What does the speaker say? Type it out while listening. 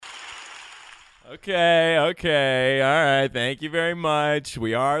Okay. All right. Thank you very much.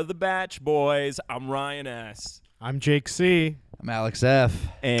 We are the Batch Boys. I'm Ryan S. I'm Jake C. I'm Alex F.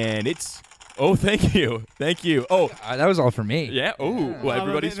 And it's... Oh, thank you. Thank you. Oh, That was all for me. yeah. Oh, well,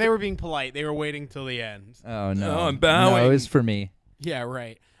 everybody's... They were being polite. They were waiting till the end. Oh, no. No, I'm bowing. No, it was for me. Yeah,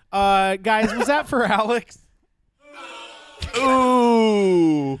 right. Guys, was that for Alex?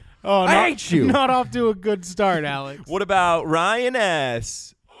 Ooh. Oh, I hate you. Not off to a good start, Alex. What about Ryan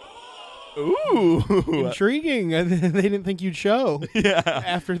S? Ooh. Intriguing. They didn't think you'd show Yeah.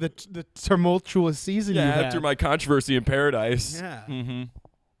 after the tumultuous season you had. After my controversy in Paradise. Yeah. Mm-hmm.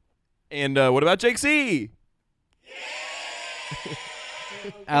 And what about Jake C?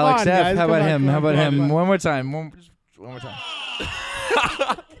 Alex on, F. guys, How come about on, him? come How on, about come him? on. One more time. One more time.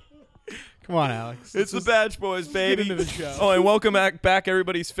 Come on, Alex. It's the Batch Boys, baby. into the show. Oh, and welcome back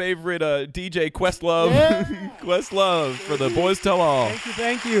everybody's favorite DJ Questlove. Yeah. Questlove for the Boys Tell All.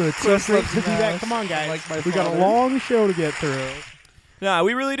 Thank you. It's so great to be back. Come on, guys. Like we got a long show to get through. Nah,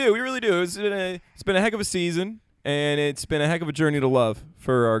 we really do. It's been a heck of a season, and it's been a heck of a journey to love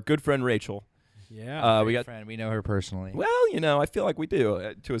for our good friend Rachel. Yeah. We got. friend. We know her personally. Well, I feel like we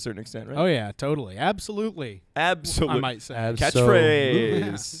do to a certain extent, right? Oh, yeah, totally. Absolutely. Absolutely. I might say.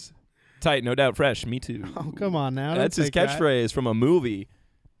 Catchphrase. Tight, no doubt, fresh. Me too. Oh, come on now. That's his catchphrase from a movie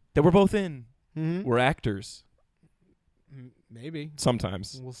that we're both in. Mm-hmm. We're actors. Maybe.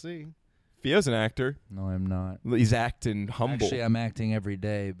 Sometimes. We'll see. Theo's an actor. No, I'm not. He's acting humble. Actually, I'm acting every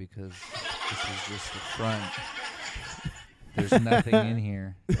day because this is just the front. There's nothing in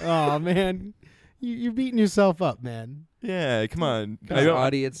here. Oh, man. You're beating yourself up, man. Yeah, come on. The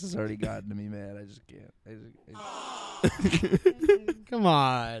audience has already gotten to me, man. I just can't. Come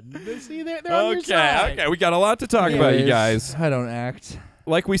on. See, they're on your side. Okay. We got a lot to talk about, you guys. I don't act.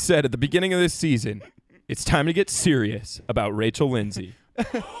 Like we said at the beginning of this season, it's time to get serious about Rachel Lindsay.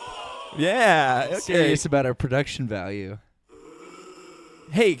 Yeah. Okay. Serious about our production value.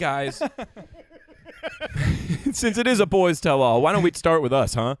 Hey, guys. Since it is a boys tell all, why don't we start with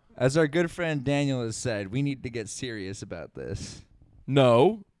us, huh? As our good friend Daniel has said, we need to get serious about this.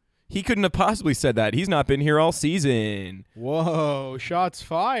 No. He couldn't have possibly said that. He's not been here all season. Whoa, shots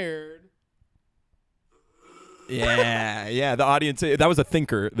fired. Yeah. The audience, that was a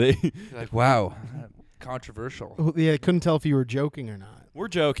thinker. Like, wow, controversial. Yeah, I couldn't tell if you were joking or not. We're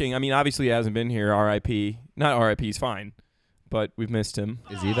joking. I mean, obviously he hasn't been here, R.I.P. Not R.I.P., he's fine. But we've missed him.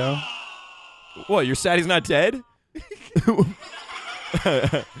 Is he, though? What, you're sad he's not dead?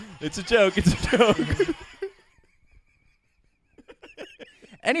 It's a joke.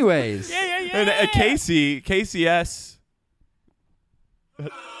 Anyways. Yeah. And Casey S.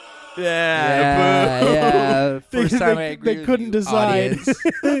 Yeah. First time I agree They couldn't with you, decide.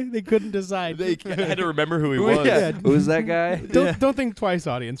 audience. They couldn't decide. They had to remember who he was. Yeah. Who was that guy? Don't think twice,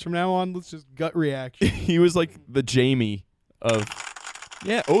 audience. From now on, let's just gut reaction. He was like the Jamie of...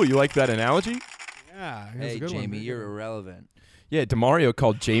 Yeah. Oh, you like that analogy? Yeah. That's a Hey, good Jamie, one. you're irrelevant. Yeah, DeMario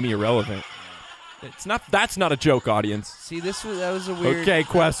called Jamie irrelevant. It's not. That's not a joke, audience. See, that was a weird... Okay,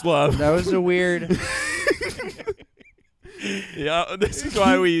 Questlove. That was a weird... Yeah, that's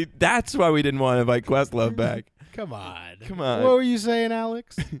why we didn't want to invite Questlove back. Come on. What were you saying,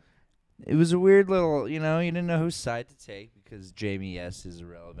 Alex? It was a weird little, you didn't know whose side to take because Jamie S. is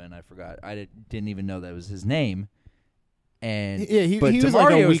irrelevant. I forgot. I didn't even know that was his name. And Yeah, he but was like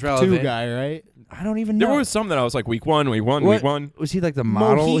a DeMario week relevant. 2 guy, right? I don't even know. There was some that I was like, week one. What? Was he like the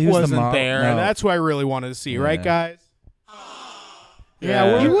model? Moheat He was wasn't the model. there. No. That's who I really wanted to see, right, Yeah. guys?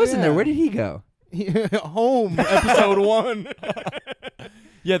 Yeah. He wasn't there. Where did he go? Home, episode 1.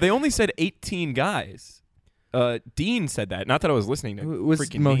 Yeah, they only said 18 guys. Dean said that. Not that I was listening to Was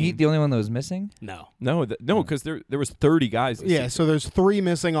freaking Moheat Dean. the only one that was missing? No. No, because there was 30 guys. This Yeah, season. so there's 3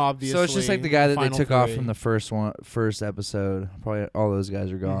 missing, obviously. So it's just like the guy that they Final took off 3. from the first episode. Probably all those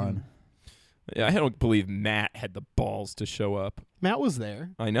guys are gone. Yeah, I don't believe Matt had the balls to show up. Matt was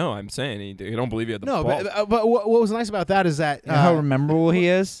there. I know. I'm saying I don't believe he had the No, balls. but what was nice about that is that... You know how memorable he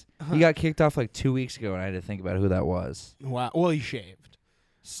is? He got kicked off like 2 weeks ago, and I had to think about who that was. Wow. Well, he shaved.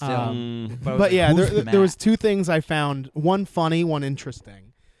 Still. But yeah, who's there was Matt? 2 things I found. One funny, one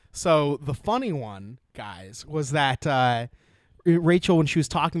interesting. So the funny one, guys, was that Rachel, when she was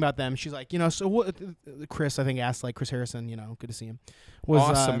talking about them, she's like, so what? Chris, I think, asked like Chris Harrison. Good to see him. Was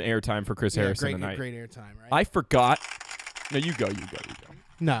awesome airtime for Chris Harrison great, tonight. Great airtime, right? I forgot. No, you go.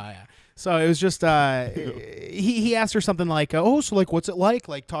 No, yeah. So it was just he asked her something like, so like what's it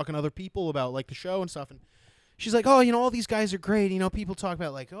like talking to other people about like the show and stuff, and she's like, all these guys are great. People talk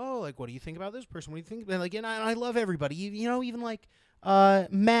about like, like what do you think about this person? What do you think? And like, and I love everybody. Even like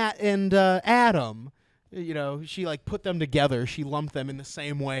Matt and Adam. You know, she like put them together. She lumped them in the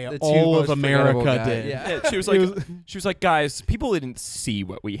same way The two all of most forgettable America guys. did. Yeah. She was like, guys, people didn't see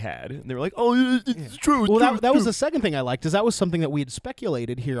what we had, and they were like, oh, it's true. It's Well, true, that was true. the second thing I liked, is that was something that we had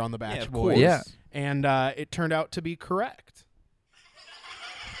speculated here on the Batch of Boys. course. Yeah. And it turned out to be correct.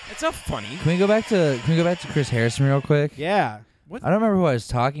 It's not funny. Can we go back to Chris Harrison real quick? Yeah. I don't remember who I was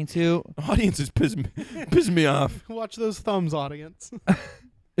talking to. Audience is pissing me off. Watch those thumbs, audience.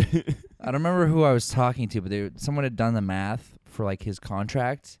 I don't remember who I was talking to, but someone had done the math for like his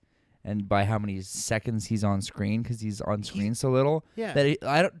contract and by how many seconds he's on screen because he's on screen so little. Yeah.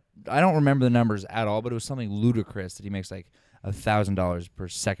 That I don't remember the numbers at all, but it was something ludicrous that he makes like $1,000 per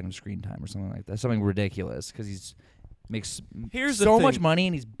second of screen time or something like that. Something ridiculous because he's makes Here's the so thing. much money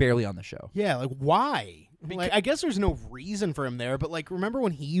and he's barely on the show. Yeah, like why? Like, I guess there's no reason for him there, but like, remember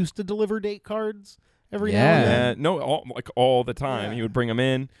when he used to deliver date cards every now and then? No, all the time. Yeah. He would bring them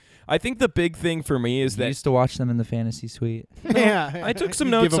in. I think the big thing for me is You that used to watch them in the fantasy suite. Yeah, I took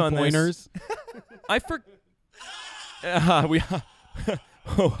some Give notes him on pointers. this. I we ho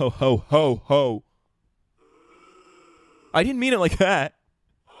ho ho ho ho. I didn't mean it like that.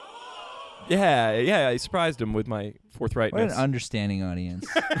 Yeah, I surprised him with my What an forthrightness. understanding audience.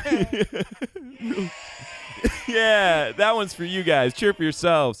 Yeah, that one's for you guys. Cheer for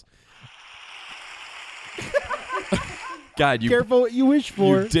yourselves. God, you Careful what you wish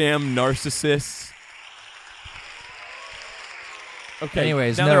for. you damn narcissists. Okay.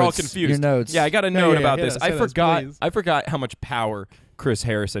 Anyways, now they're all notes. confused. Your notes. Yeah, I got a Yeah, note yeah, about hit this. us, I hit us, forgot. please. I forgot how much power Chris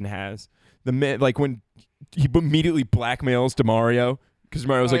Harrison has. Like when he immediately blackmails DeMario because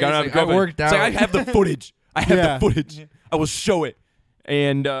DeMario's like, he's I don't like, have I worked It's like, out. I have the footage. I have Yeah. the footage. I will show it.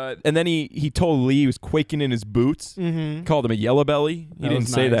 And then he told Lee he was quaking in his boots. Mm-hmm. Called him a yellow belly. He That didn't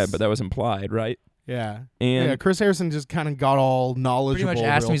was say nice. that, but that was implied, right? Yeah. And Yeah, Chris Harrison just kind of got all Pretty knowledgeable. much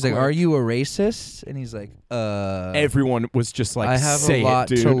asked real him, he's like, quick. "Are you a racist?" And he's like, everyone was just like, I have say a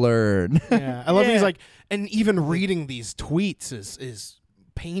lot it, dude. to learn." Yeah, I love Yeah. he's like, and even reading these tweets is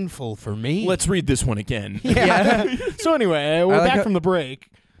painful for me. Let's read this one again. Yeah. So anyway, we're I like back how- from the break.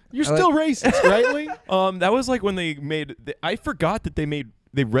 You're I like- still racist, right, Lee? That was like when they made. I forgot that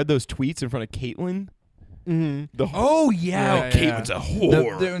they read those tweets in front of Caitlyn. Mm-hmm. The Oh yeah, Caitlin's a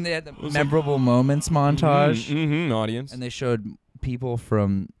whore. when they had the memorable moments montage, Audience. and they showed people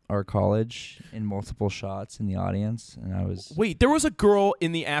from our college in multiple shots in the audience, and I was Wait, there was a girl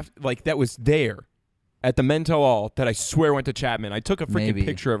in the that was there at the Mento Hall that I swear went to Chapman. I took a freaking Maybe.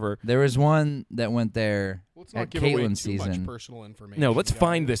 picture of her. there was one that went there Let's at Caitlin's season. personal information. No, let's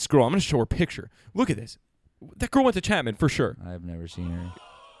find this girl. I'm gonna show her a picture. Look at this. That girl went to Chapman for sure. I've never seen her.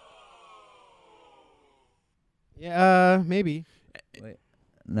 Yeah, maybe. Wait,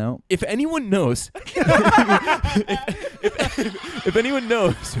 no. If anyone knows, if anyone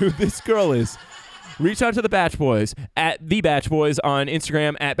knows who this girl is, reach out to the Batch Boys at the Batch Boys on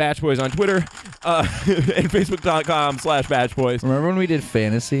Instagram, at Batch Boys on Twitter, and Facebook.com/Batch Boys. Remember when we did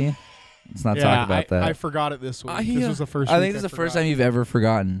fantasy? Let's not talk about that. I forgot it this week. I, This was the first. I week think this is the first forgot. time you've ever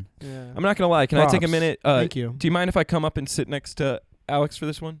forgotten. Yeah. I'm not gonna lie. Can I take a Props. minute? Thank you. Do you mind if I come up and sit next to Alex for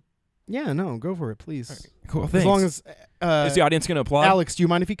this one? Yeah, no, go for it, please. Cool. As long as is the audience gonna applaud? Alex, do you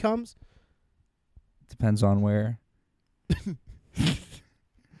mind if he comes? Depends on where.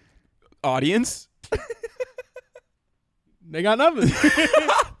 Audience, They got nothing.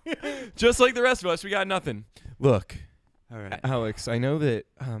 just like the rest of us, we got nothing. Look, all right, Alex. I know that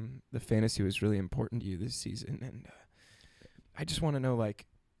the fantasy was really important to you this season, and I just want to know, like,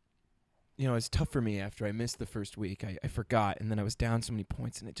 you know, it's tough for me after I missed the first week. I forgot, and then I was down so many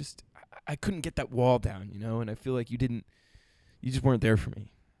points, and it just I couldn't get that wall down, you know. And I feel like you just weren't there for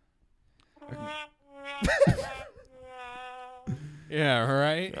me. Yeah,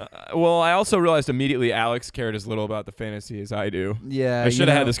 right. Well, I also realized immediately Alex cared as little about the fantasy as I do. Yeah, I should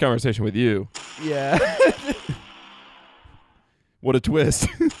have had this conversation with you. Yeah. What a twist.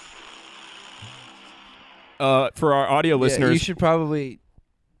 For our audio listeners, you should probably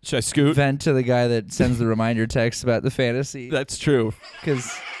should I scoot? vent to the guy that sends the reminder text about the fantasy. That's true.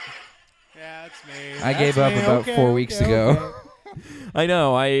 Because Yeah, that's me. I gave up about 4 weeks ago. I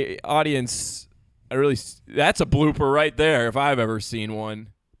know. Audience, that's a blooper right there if I've ever seen one.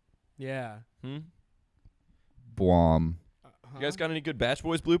 Yeah. Blom. You guys got any good Batch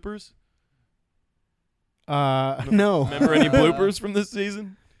Boys bloopers? No. Remember any bloopers from this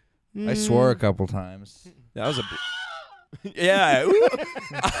season? I swore a couple times. That was a yeah.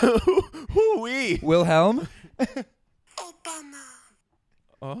 Woo-wee. Wilhelm?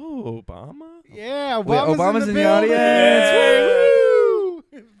 Oh, Obama? Yeah, Wait, Obama's in the building. audience.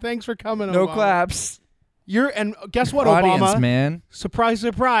 Woo! Thanks for coming. No Obama. claps. And guess what, Audience, Obama? man. Surprise,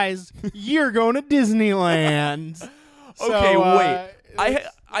 surprise! You're going to Disneyland. Okay, So, wait.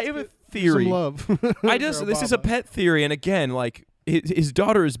 I have a theory. Some love. This is a pet theory, and again, like his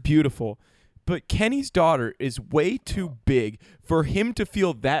daughter is beautiful, but Kenny's daughter is way too big for him to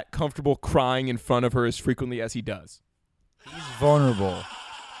feel that comfortable crying in front of her as frequently as he does. He's vulnerable.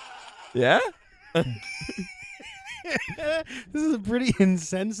 Yeah. This is a pretty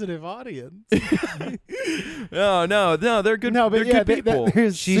insensitive audience. No, they're good. No, but they're good people.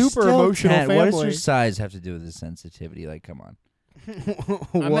 There's She's super still emotional 10. family. What does her size have to do with the sensitivity? Like, come on.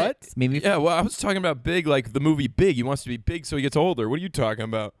 What? Maybe Yeah, well, I was talking about Big, like the movie Big. He wants to be big so he gets older. What are you talking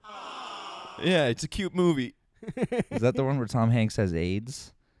about? Yeah, it's a cute movie. Is that the one where Tom Hanks has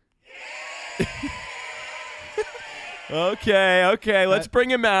AIDS? Okay, let's bring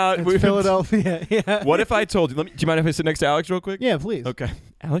him out. It's Philadelphia. Yeah. What if I told you? Do you mind if I sit next to Alex real quick? Yeah, please. Okay,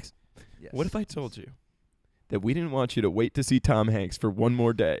 Alex. Yes. What if I told you that we didn't want you to wait to see Tom Hanks for one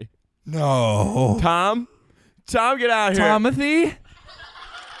more day? No. Tom, get out here. Timothy?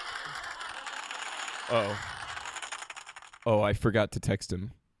 Oh, I forgot to text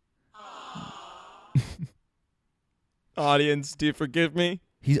him. Audience, do you forgive me?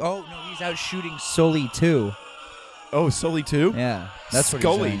 He's out shooting Sully too. Oh, Sully too? Yeah, that's what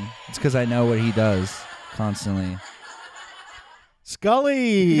Scully. he's saying. It's because I know what he does constantly.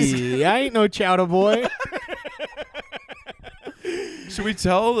 Scully, I ain't no chowder boy. Should we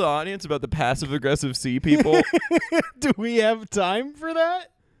tell the audience about the passive-aggressive sea people? Do we have time for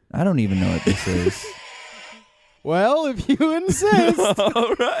that? I don't even know what this is. Well, if you insist.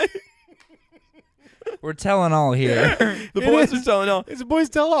 All right. We're telling all here. The boys are telling all. It's a boys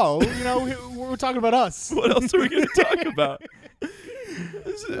tell all. You know, we're talking about us. What else are we going to talk about?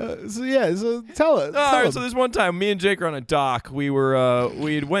 So tell us. All right, so this one time, me and Jake were on a dock. We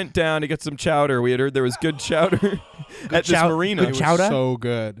went down to get some chowder. We had heard there was good chowder at this marina. It was so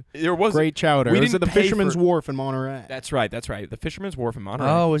good. There was Great chowder. We It was didn't at the pay Fisherman's for- Wharf in Monterey. That's right. The Fisherman's Wharf in Monterey.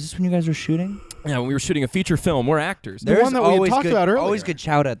 Oh, was this when you guys were shooting? Yeah, when we were shooting a feature film. We're actors. The one that we had talked about earlier. Always good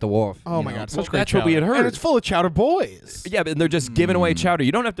chowder at the wharf. Oh you my know? God, Well, such great that's what we had chowder. heard. And it's full of chowder boys. Yeah, but they're just giving away chowder.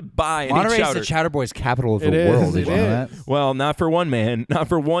 You don't have to buy any Monterey's chowder. the chowder boys' capital of It the is, world. it Did you know that? is. Well, not for one man. Not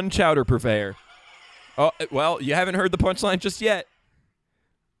for one chowder purveyor. Oh, well, you haven't heard the punchline just yet.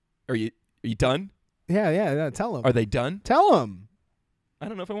 Are you done? Yeah. Tell them. Are they done? Tell them. I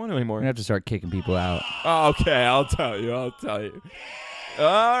don't know if I want to We're anymore. gonna have to start kicking people out. Oh, okay, I'll tell you.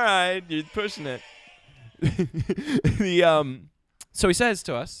 All right, you're pushing it. So he says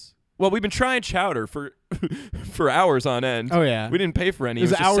to us, well, we've been trying chowder for hours on end. Oh yeah. We didn't pay for any. It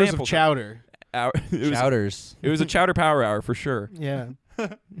was just hours of samples. chowder. Chowders. It was a chowder power hour for sure. Yeah.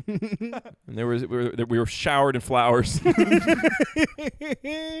 And we were showered in flowers.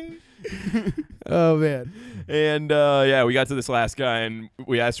 Oh man. And we got to this last guy and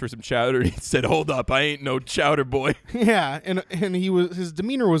we asked for some chowder. And he said, "Hold up, I ain't no chowder boy." Yeah, and his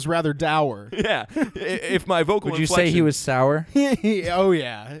demeanor was rather dour. Yeah, if my vocal Would you say he inflection- was sour? Oh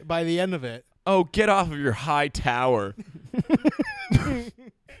yeah. By the end of it. Oh, get off of your high tower.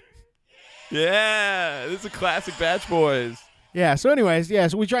 Yeah, this is a classic Batch Boys. Yeah. So, anyways,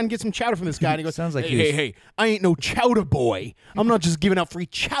 so we try and get some chowder from this guy, and he goes, Sounds like "Hey, he was- hey, I ain't no chowder boy. I'm not just giving out free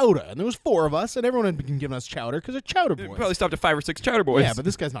chowder." And there was 4 of us, and everyone had been giving us chowder because they're chowder We boys. probably stopped at 5 or 6 chowder boys. Yeah, but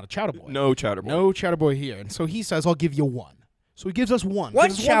this guy's not a chowder boy. no chowder boy. No chowder boy here. And so he says, "I'll give you 1." So he gives us 1. One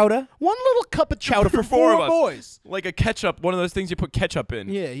Gives us chowder? One little cup of chowder for 4 of us. boys. Like a ketchup, one of those things you put ketchup in.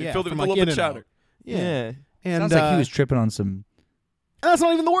 Yeah, You yeah. filled it from with a like little bit of In-N-Out. chowder. Yeah. And Sounds like he was tripping on some. and that's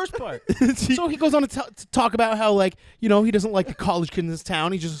not even the worst part. So he goes on to talk about how, like, you know, he doesn't like the college kids in this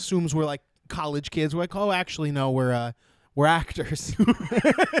town. He just assumes we're like college kids. We're like, oh, actually, no, we're actors.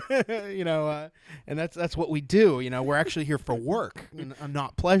 You know, and that's what we do. You know, we're actually here for work and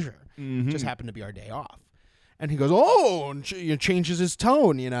not pleasure. Just happened to be our day off. And he goes, oh, and changes his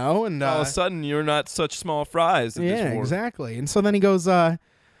tone, you know, and All of a sudden, you're not such small fries. At yeah, this war. exactly. And so then he goes,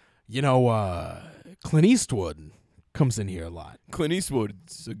 you know, Clint Eastwood comes in here a lot. Clint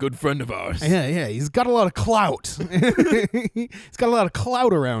Eastwood's a good friend of ours. Yeah, he's got a lot of clout. He's got a lot of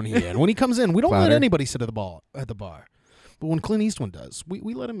clout around here. And when he comes in, we don't let Clouter. anybody sit at the bar. But when Clint Eastwood does,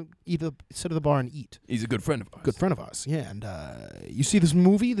 we let him either sit at the bar and eat. He's a good friend of ours. Good friend of ours. Yeah, and you see this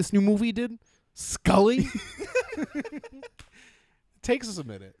new movie he did? Scully? Takes us a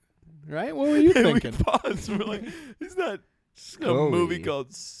minute. Right? What were you thinking? We paused. We're like, is that a Scully. movie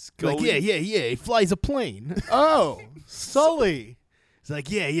called Scully? Like, yeah, he flies a plane. Oh, Sully. He's like,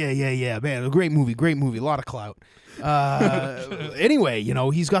 yeah, man, a great movie, a lot of clout. Anyway, you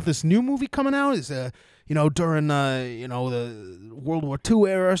know, he's got this new movie coming out. He during the World War II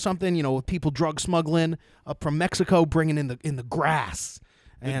era or something, with people drug smuggling up from Mexico, bringing in the grass.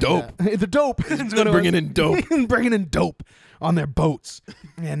 And, dope. The dope. Bringing in dope. Bringing in dope on their boats.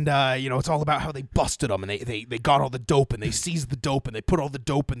 And, it's all about how they busted them, and they got all the dope, and they seized the dope, and they put all the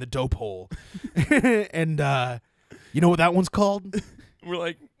dope in the dope hole. And you know what that one's called? We're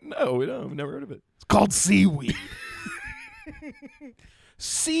like, no, we don't. I've never heard of it. It's called seaweed.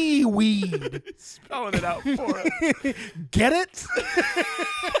 Seaweed. Spelling it out for us. Get it?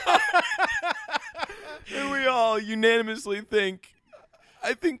 And we all unanimously think,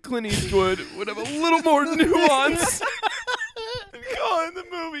 I think Clint Eastwood would have a little more nuance in calling the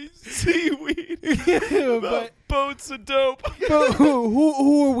movie Seaweed. About boats of dope. But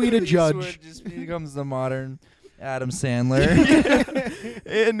who are we to judge? Eastwood just becomes the modern Adam Sandler.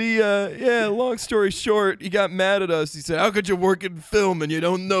 And long story short, he got mad at us. He said, how could you work in film and you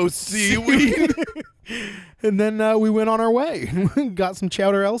don't know seaweed? And then we went on our way. Got some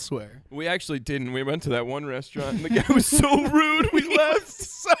chowder elsewhere. We actually didn't. We went to that one restaurant, and the guy was so rude, we left.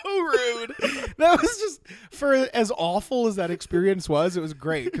 So rude. That was just, for as awful as that experience was, it was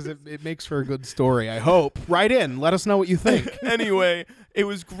great because it makes for a good story, I hope. Write in. Let us know what you think. Anyway, it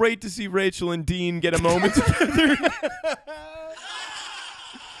was great to see Rachel and Dean get a moment together.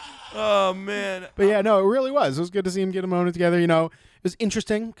 Oh, man. But yeah, no, it really was. It was good to see him get a moment together. It was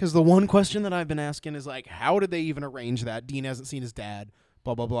interesting because the one question that I've been asking is like, how did they even arrange that? Dean hasn't seen his dad,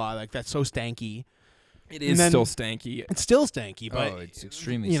 blah, blah, blah. Like, that's so stanky. It is still stanky. It's still stanky, but it's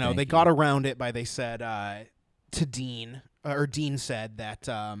extremely stanky. they got around it by, they said to Dean, or Dean said that,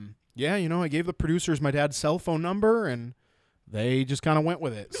 I gave the producers my dad's cell phone number, and they just kind of went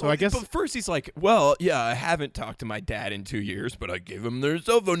with it. So I guess. But first he's like, well, yeah, I haven't talked to my dad in 2 years, but I gave him their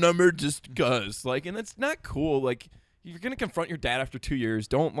cell phone number just because. Like, and that's not cool. Like, you're going to confront your dad after 2 years.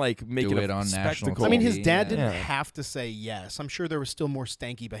 Don't, like, make Do it it a on national spectacle. I mean, his dad didn't Yeah. have to say yes. I'm sure there was still more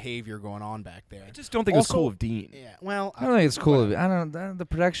stanky behavior going on back there. I just don't think it was Also- cool of Dean. Yeah, well, I don't think it's cool. I don't. The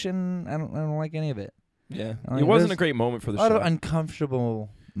production. I don't like any of it. Yeah. I mean, It wasn't there's a great moment for the A lot show. of uncomfortable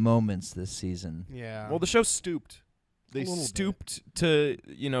moments this season. Yeah. Well, the show stooped. They little bit. stooped to,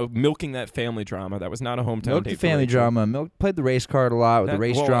 milking that family drama. That was not a hometown Milk date the for family Rachel. drama. Milk played the race card a lot with the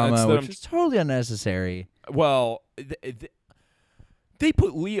race That's drama, what which is totally unnecessary. Well, they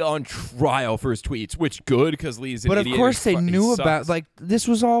put Lee on trial for his tweets, which good because Lee's an But of idiot. course they He knew sucks. about this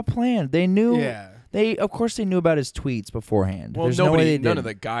was all planned. They knew. Yeah. Of course they knew about his tweets beforehand. Well, There's no way they none didn't. of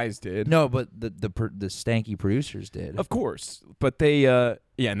the guys did. No, but the stanky producers did. Of course, but they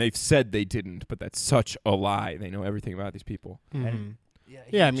and they've said they didn't, but that's such a lie. They know everything about these people. Mhm. Yeah,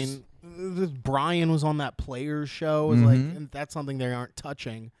 Yeah, I mean, Brian was on that Players show. It's like, and that's something they aren't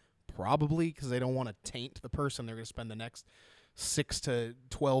touching, probably because they don't want to taint the person they're going to spend the next 6 to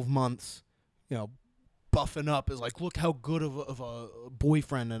 12 months, buffing up. Is like, look how good of a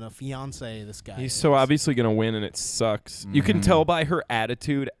boyfriend and a fiance this guy He's is. so obviously going to win, and it sucks. You can tell by her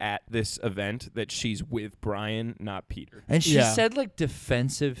attitude at this event that she's with Brian, not Peter. And she Yeah. said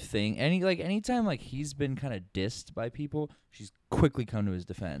defensive thing. Anytime he's been kind of dissed by people, she's quickly come to his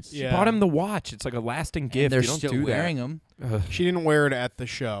defense. Yeah. She bought him the watch. It's like a lasting And gift. they're You don't still do wearing them. that. Ugh. She didn't wear it at the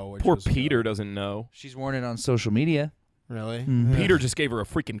show. Which Poor was Peter doesn't know. She's worn it on social media. Really? Mhm. Peter just gave her a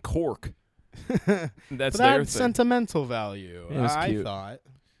freaking cork. That's But their that thing. sentimental value. It was I cute. thought.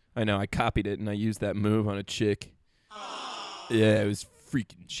 I know. I copied it and I used that move on a chick. Yeah, it was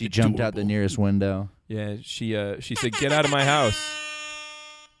freaking. She jumped out the adorable. nearest window Yeah, she said, "Get out of my house."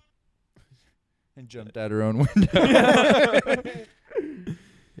 and jumped out her own window.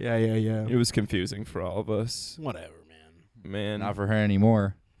 Yeah. It was confusing for all of us. Whatever, Man, Not for her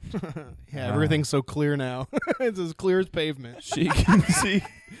anymore. Yeah, everything's so clear now. It's as clear as pavement. she can see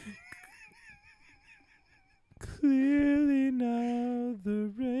clearly now.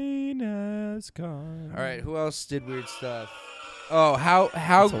 The rain has gone. All right, who else did weird stuff? Oh, how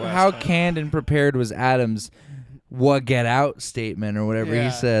That's the last how time. canned and prepared was Adam's "what get out" statement or whatever Yeah.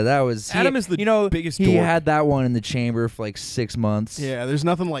 he said? That was Adam is the biggest He dork. had that one in the chamber for 6 months. Yeah, there's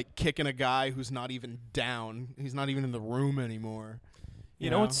nothing like kicking a guy who's not even down. He's not even in the room anymore. You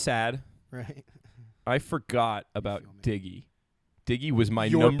know what's sad? Right. I forgot about Diggy. Diggy was my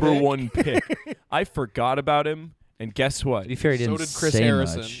Your number pick? one pick. I forgot about him, and guess what? To be fair, he So didn't did Chris say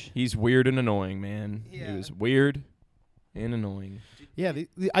Harrison. much. He's weird and annoying, man. Yeah. He was weird and annoying. Yeah,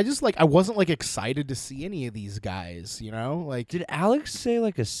 I just I wasn't excited to see any of these guys, Did Alex say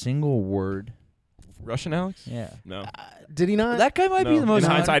a single word? Russian Alex? Yeah. No. did he not? That guy might be the most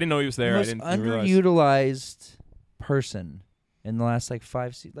In hindsight, I didn't know he was there. I didn't realize. underutilized person in the last like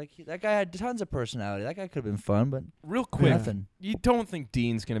 5 seasons. Like that guy had tons of personality. That guy could have been fun, but Real quick, nothing. you don't think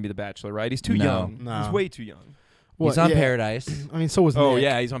Dean's gonna be the Bachelor, right? He's too No. young. No. He's way too young. He's on Paradise. I mean, so was Oh Nick.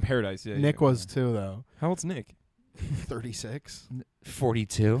 yeah, he's on Paradise. Yeah, Nick yeah. was too, though. How old's Nick? 36.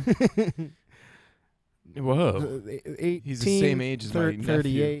 42. Whoa. 18, He's the same age as my nephew.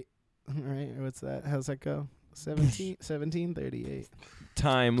 38. Right? What's that? How's that go? 17, 38.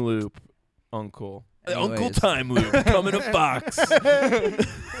 Time loop, Uncle. Anyways. Uncle Time Loop coming to Fox.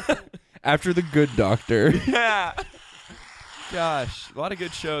 After The Good Doctor. Yeah. Gosh, a lot of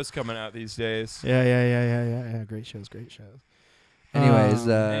good shows coming out these days. Yeah. Great shows. Anyways,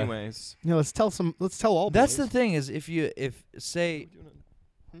 Anyways, Yeah, let's tell all. that's boys. the thing is if say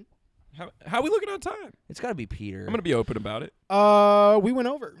how we looking on time? it's got to be Peter. I'm gonna be open about it. We went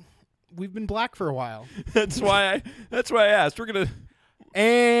over. We've been black for a while, That's why I asked. We're gonna.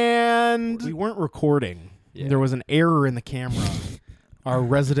 and we weren't recording. Yeah. There was an error in the camera. Our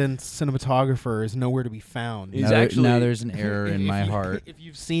resident cinematographer is nowhere to be found. He's now, actually- now there's an error in my heart. If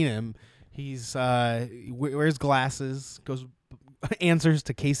you've seen him, he's wears glasses, answers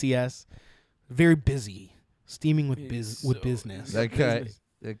to KCS, very busy, steaming with business.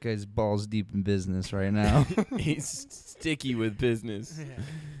 That guy's balls deep in business right now. He's sticky with business.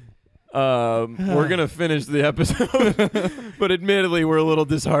 We're gonna finish the episode, but admittedly, we're a little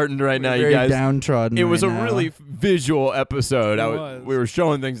disheartened right now, Very you guys. downtrodden. It was right a now. really visual episode. It was. We were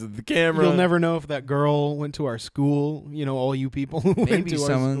showing things at the camera. You'll never know if that girl went to our school. You know, all you people who went Maybe to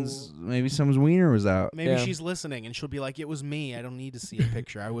someone's our school. wiener was out. Maybe Yeah. she's listening and she'll be like, "It was me. I don't need to see a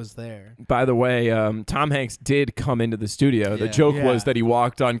picture. I was there." By the way, Tom Hanks did come into the studio. The Yeah. joke Yeah. was that he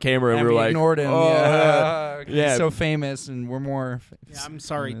walked on camera and And we we were like, ignored him. "Oh, yeah. yeah. He's so famous, and we're more. Yeah, I'm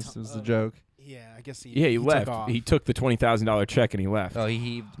sorry. This was the joke. Yeah, I guess he. Yeah, he took left. off. He took the $20,000 check and he left. Oh, he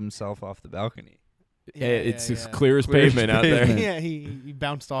heaved himself off the balcony. It's as yeah. clear as Clear as pavement out there. pavement. Yeah, he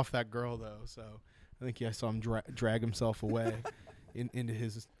bounced off that girl though, so I think I saw him drag himself away into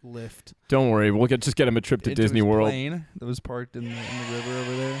his lift. Don't worry, we'll just get him a trip to Into Disney his World. plane that was parked in the river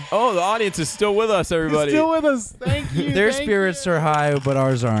over there. Oh, the audience is still with us, everybody. Still with us. Thank you. Their thank spirits you. are high, but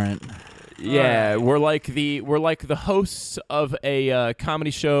ours aren't. Yeah, Alright. we're like the hosts of a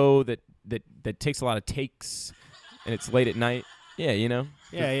comedy show that takes a lot of takes, and it's late at night. Yeah, you know.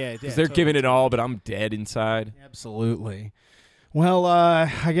 Yeah. Because they're giving it all, but I'm dead inside. Absolutely. Well, I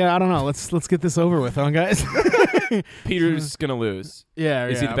don't know. Let's get this over with, huh, guys? Peter's gonna lose. Yeah,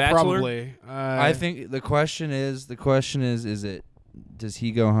 Is he the Bachelor? Probably. I think the question is, does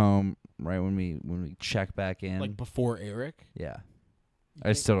he go home right when we check back in? like before Eric. Yeah.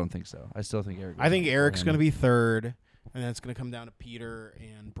 I still don't think so. I still think Eric. I think Eric's going to be third, and then it's going to come down to Peter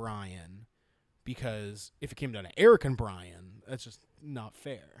and Brian, because if it came down to Eric and Brian, that's just not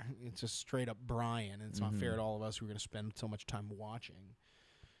fair. It's just straight up Brian, and it's not fair to all of us who are going to spend so much time watching.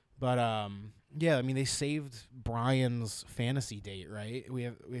 But yeah, I mean, they saved Brian's fantasy date, right? We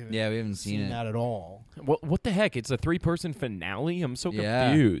haven't seen it. that at all. What the heck? It's a 3-person finale. I'm so Yeah.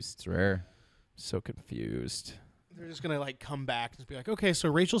 confused. It's rare. So confused. They're just gonna like come back and be like, okay, so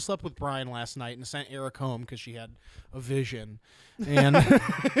Rachel slept with Brian last night and sent Eric home because she had a vision, and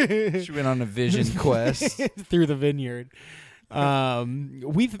She went on a vision quest. through the vineyard.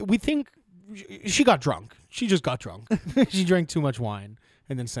 We think she got drunk. She just got drunk. She drank too much wine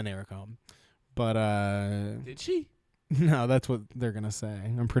and then sent Eric home. But Did she? no, that's what they're gonna say.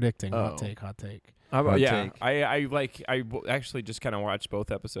 I'm predicting. Oh. Hot take. Hot Yeah, take. I actually just kind of watched both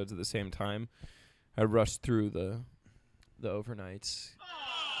episodes at the same time. I rushed through the overnights,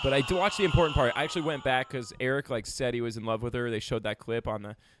 but I did watch the important part. I actually went back because Eric said he was in love with her. They showed that clip on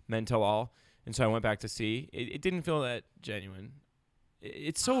the Men Tell All, and so I went back to see. It didn't feel that genuine.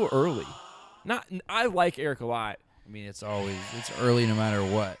 It's so early. I like Eric a lot. I mean, it's early no matter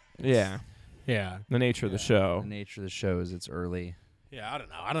what. Yeah, Yeah. the nature of the show. The nature of the show is it's early. Yeah, I don't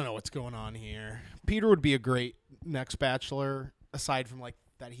know. I don't know what's going on here. Peter would be a great next Bachelor, aside from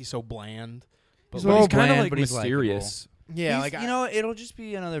that he's so bland. He's But a he's little kind of bland, but he's mysterious. Yeah, it'll just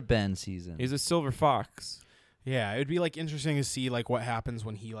be another Ben season. He's a silver fox. yeah, it'd be interesting to see what happens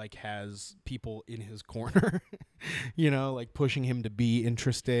when he has people in his corner, pushing him to be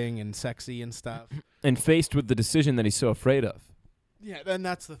interesting and sexy and stuff. And faced with the decision that he's so afraid of. Yeah, and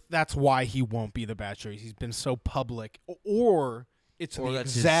that's why he won't be the Bachelor. He's been so public, or it's Or the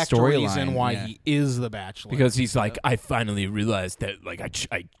that's his exact storyline, reason why yeah. he is the Bachelor. Because he's I finally realized that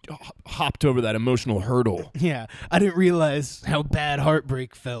I hopped over that emotional hurdle. Yeah, I didn't realize how bad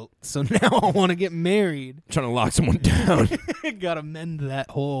heartbreak felt, so now I want to get married. Trying to lock someone down. Gotta mend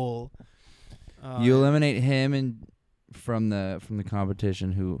that hole. You eliminate him and from the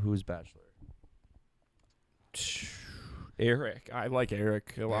competition. Who's Bachelor? Eric. I like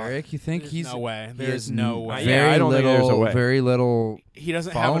Eric a lot. Eric, you think There's he's no way. he There's has no way. Yeah, I don't think there's a way. Very little He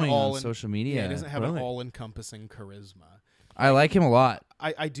doesn't have an following all on in social media. Yeah, he doesn't have an Really? all-encompassing charisma. I like him a lot,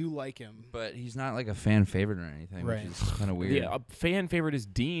 I do like him. but he's not like a fan favorite or anything, Right. which is kind of weird. Yeah, a fan favorite is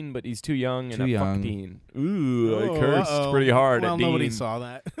Dean, but he's too young. Too and young. Fuck Dean. Ooh, I Oh, cursed uh-oh. pretty hard Well, at Dean. nobody saw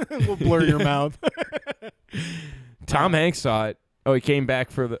that. We'll blur your mouth. Tom Hanks saw it. Oh, he came back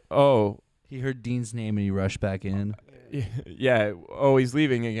for the. Oh, He heard Dean's name and he rushed back in. yeah. Oh, he's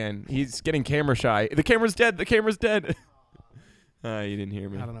leaving again. He's getting camera shy. The camera's dead. The camera's dead. You didn't hear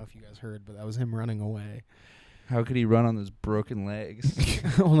me. I don't know if you guys heard, but that was him running away. How could he run on those broken legs?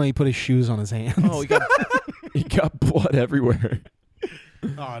 Oh no, he put his shoes on his hands. Oh, he got blood everywhere.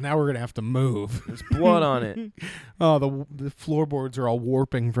 Oh, now we're gonna have to move. There's blood on it. Oh, the floorboards are all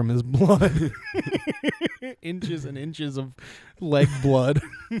warping from his blood. Inches and inches of leg blood.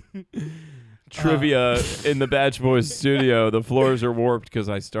 Trivia in the Batch Boys studio. The floors are warped because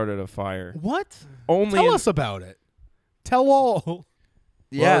I started a fire. What? Only Tell in- us about it. Tell all.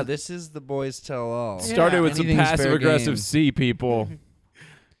 Yeah, Well, this is the boys tell all. started with some Anything's fair passive aggressive game. C people.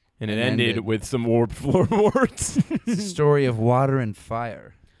 And it And ended ended. with some warped floorboards. It's a story of water and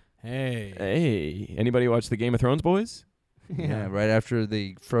fire. Hey. Hey, anybody watch the Game of Thrones boys? Yeah, right after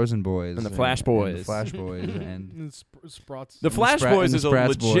the Frozen Boys And the Flash Boys. the Flash Boys, and And Sprots. The Flash Sprat- Boys and the is a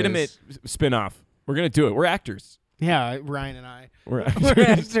Sprats legitimate spin-off. We're going to do it. We're actors. Yeah, Ryan and I. We're We're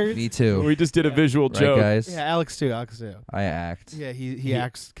actors. actors. me too. We just did a visual Right, joke. guys? Yeah, Alex too. Alex too. I act. Yeah, he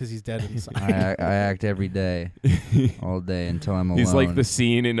acts because he's dead inside. I act every day, all day until I'm alone. He's like the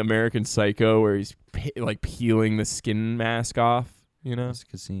scene in American Psycho where he's like peeling the skin mask off. You know, It's a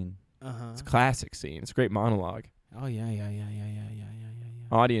good scene. Uh-huh. it's a classic scene. It's a great monologue. Oh yeah.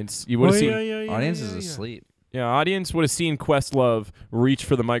 Audience, you would have seen. Audience is asleep. Yeah, audience would have seen Questlove reach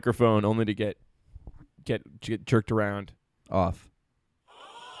for the microphone only to get jerked around, Off.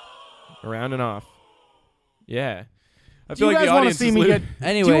 around and off. Yeah, I Do feel you like guys the want to audience see is me li- get?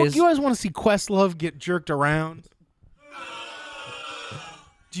 Anyways, Do you guys want to see Questlove get jerked around?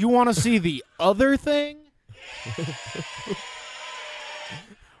 Do you want to see the other thing?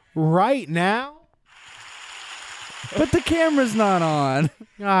 Right now? but the camera's not on.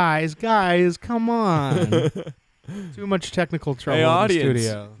 Guys, come on. Too much technical trouble Hey, in the audience,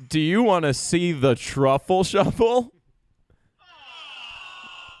 studio. do you want to see the truffle shuffle?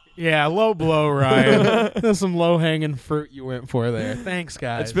 Yeah, low blow, Ryan. That's some low-hanging fruit you went for there. Thanks,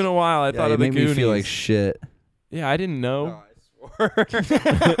 guys. It's been a while. I Yeah, thought you of the make me Goonies. feel like shit. Yeah, I didn't know.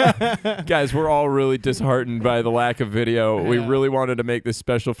 Guys, we're all really disheartened by the lack of video. We Yeah. really wanted to make this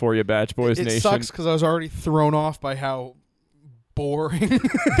special for you, Batch Boys It Nation. sucks because I was already thrown off by how boring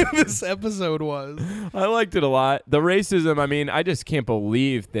this episode was. I liked it a lot. The racism, I mean, I just can't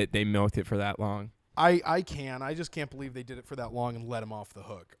believe that they milked it for that long. I just can't believe they did it for that long and let him off the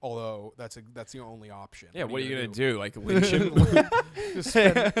hook. Although that's the only option. Yeah, what are you going to do? Like lynch him? Just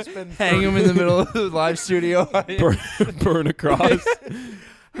spend Hang him in the middle of the live studio. burn a cross?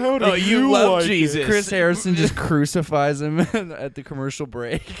 How do Oh, you love like it? Jesus. Chris Harrison just crucifies him at the commercial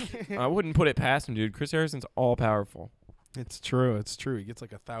break. I wouldn't put it past him, dude. Chris Harrison's all powerful. It's true. It's true. He gets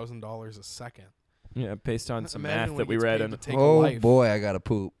like $1,000 a second. Yeah, based on some Imagine math when that he we gets read. paid And to take a Oh life. boy, I gotta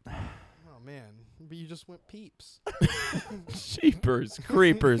poop. Oh man, but you just went peeps. Sheepers,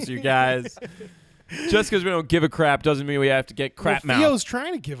 creepers, you guys. Just because we don't give a crap doesn't mean we have to get crap well, mouth. Theo's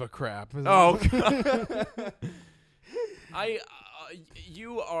trying to give a crap. Oh, God.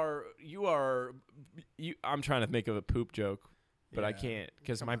 I'm trying to make a poop joke, but I Yeah. can't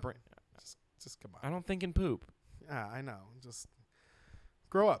because Come my on. brain. Just come I on. don't think in poop. Yeah, I know. Just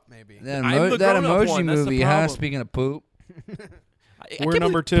grow up, maybe. That, I'm the that grown-up emoji one, that's the movie, huh? problem. Speaking of poop, I We're can't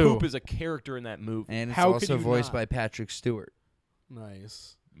number believe 2. Poop is a character in that movie. and it's How could also you voiced not? by Patrick Stewart.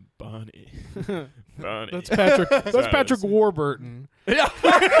 Nice. Bonnie. Bonnie. That's Patrick. That's Sorry, Patrick that's- Warburton.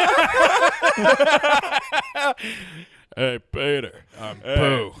 Hey, Peter. I'm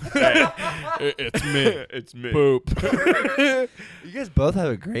Pooh. It's me. It's me. Poop. You guys both have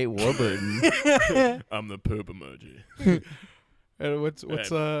a great Warburton. I'm the poop emoji. And what's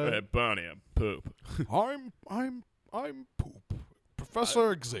Hey, Bonnie, I'm poop. I'm poop.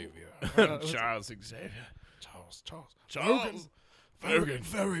 Professor Xavier. Charles Xavier. Charles. Logan.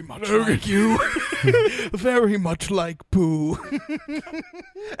 Very much Logan. like you. Very much like poo.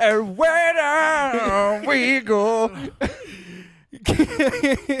 And where we go.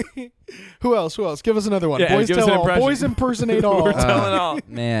 Who else? Give us another one. Yeah, Boys give us tell an all. impression. Boys impersonate all. We're telling all.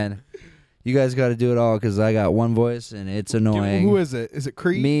 Man, you guys got to do it all because I got one voice and it's annoying. Who is it? Is it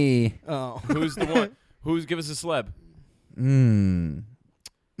Creed? Me. Oh. Who's the one? Give us a celeb?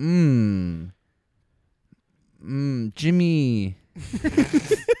 Jimmy.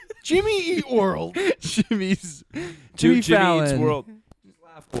 Jimmy Eat World. Jimmy Jimmy Fallon. Eats World.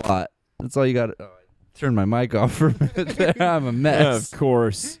 Laugh a lot. That's all you got. Oh, I turned my mic off for a minute there. I'm a Yeah, mess. of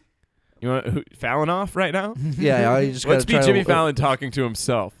course. You want Fallon off right now? Yeah, I just Let's gotta be try Jimmy to, Fallon talking to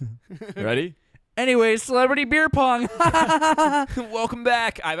himself. Ready? Anyway, celebrity beer pong. Welcome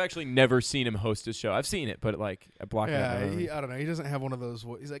back. I've actually never seen him host his show. I've seen it, but like I blocked it out. I don't know. He doesn't have one of those.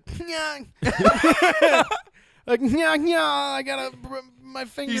 He's like, "Nyah." Like, "Nyah, I got my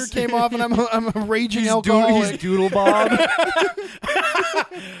finger came off, and I'm a raging alcoholic." He's Doodle Bob.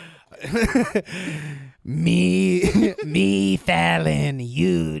 me, Fallon,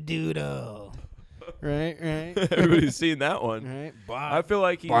 you doodle. Right. Everybody's seen that one. Right. I feel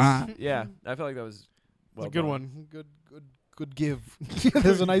like he's Bah. yeah. I feel like that was well a good done. one. Good give.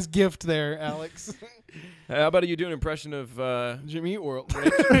 There's a nice gift there, Alex. How about you do an impression of Jimmy Eat World.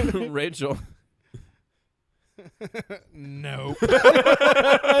 Rachel? Nope.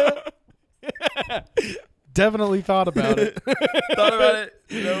 Definitely thought about it. Thought about it?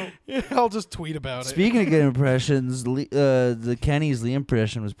 No. I'll just tweet about it. Speaking of good impressions, the Kenny's Lee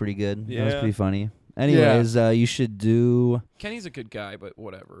impression was pretty good. That was Yeah. pretty funny. Anyways, you should do. Kenny's a good guy, but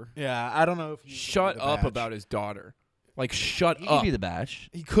whatever. Yeah, I don't know if you Shut the up batch. about his daughter. Like, shut He up. could be the batch.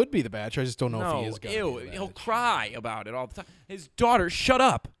 He could be the batch. I just don't know if No, he is going ew. to be the He'll batch. cry about it all the time. His daughter, shut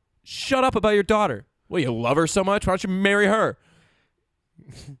up. Shut up about your daughter. Well, you love her so much? Why don't you marry her?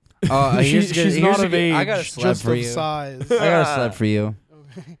 She's not of age. I got a celeb just for of you. size. I got a celeb for you.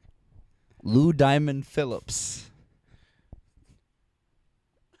 Okay. Lou Diamond Phillips.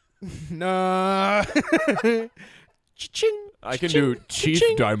 Nah. Ching. I can do Chief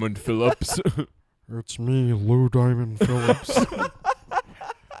Ching. Diamond Phillips. It's me, Lou Diamond Phillips.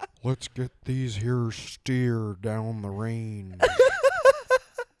 Let's get these here steer down the range.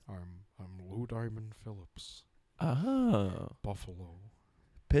 I'm Lou Diamond Phillips. Oh. Buffalo.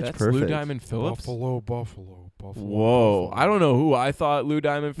 Pitch That's perfect. Lou Diamond Phillips? Buffalo. Whoa. I don't know who I thought Lou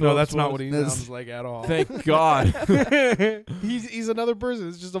Diamond Phillips No, that's not was. what he That's- sounds like at all. Thank God. He's another person.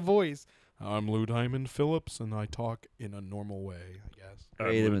 It's just a voice. I'm Lou Diamond Phillips, and I talk in a normal way, I guess. Great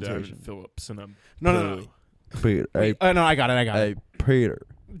I'm Lou imitation. Diamond Phillips, and I'm No. Peter. Hey, No, I got it. hey, Peter.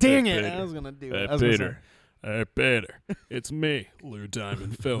 Dang Hey, it. Peter. I was going to do Hey, it. I was gonna Peter. Hey, Peter. It's me, Lou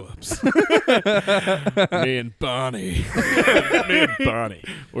Diamond Phillips. Me and Bonnie.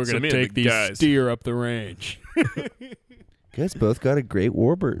 We're going to take these steer up the range. You guys both got a great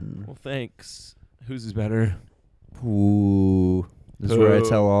Warburton. Well, thanks. Whose is better? Ooh. This is where I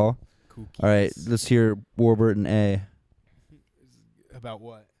tell all. Cookies. All right, let's hear Warburton A. About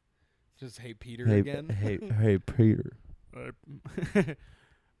what? Just hey Peter Hey, again? hey, Peter.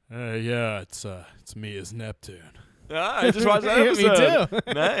 Yeah, it's me as Neptune. Ah, I just watched that Yeah, me episode.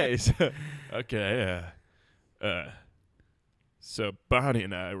 too. Nice. Okay, so Bonnie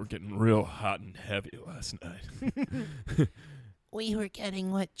and I were getting real hot and heavy last night. We were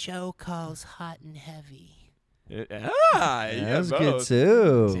getting what Joe calls hot and heavy. That was good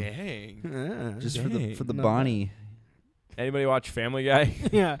too. Dang. Just for Dang. the Not Bonnie. Anybody watch Family Guy?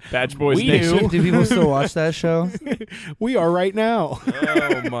 Yeah. Batch Boys We Nation? do. Do people still watch that show? We are right now.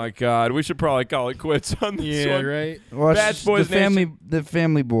 Oh my God. We should probably call it quits on this one. right. Watch Batch Boys the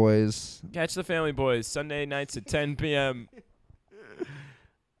Family Boys. Catch the Family Boys Sunday nights at 10 p.m.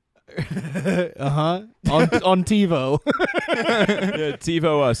 On TiVo. Yeah,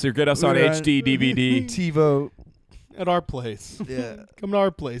 TiVo us or get us on We're on- HD DVD. TiVo. At our place. Yeah. Come to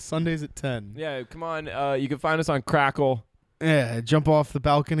our place. Sundays at 10. Yeah, come on. You can find us on Crackle, Yeah. Jump off the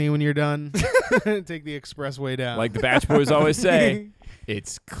balcony when you're done. Take the expressway down. like the Batch Boys always say.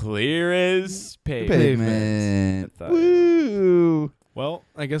 It's clear as pavement. Pavement. Woo. Well,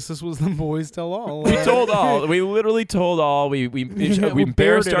 I guess this was the boys tell all. We told all. We literally told all. We embarrassed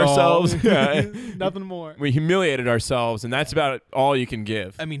bared it all. ourselves. Yeah. Nothing more. We humiliated ourselves, and that's about all you can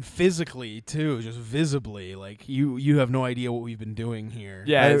give. I mean, physically too, just visibly. Like you have no idea what we've been doing here.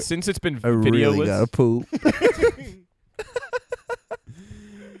 Yeah, I- since it's been I really gotta videoless, poop.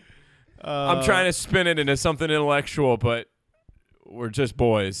 I'm trying to spin it into something intellectual, but we're just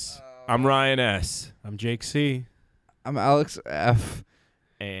boys. I'm Ryan S. I'm Jake C. I'm Alex F.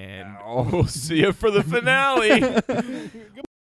 And Ow. we'll see you for the finale.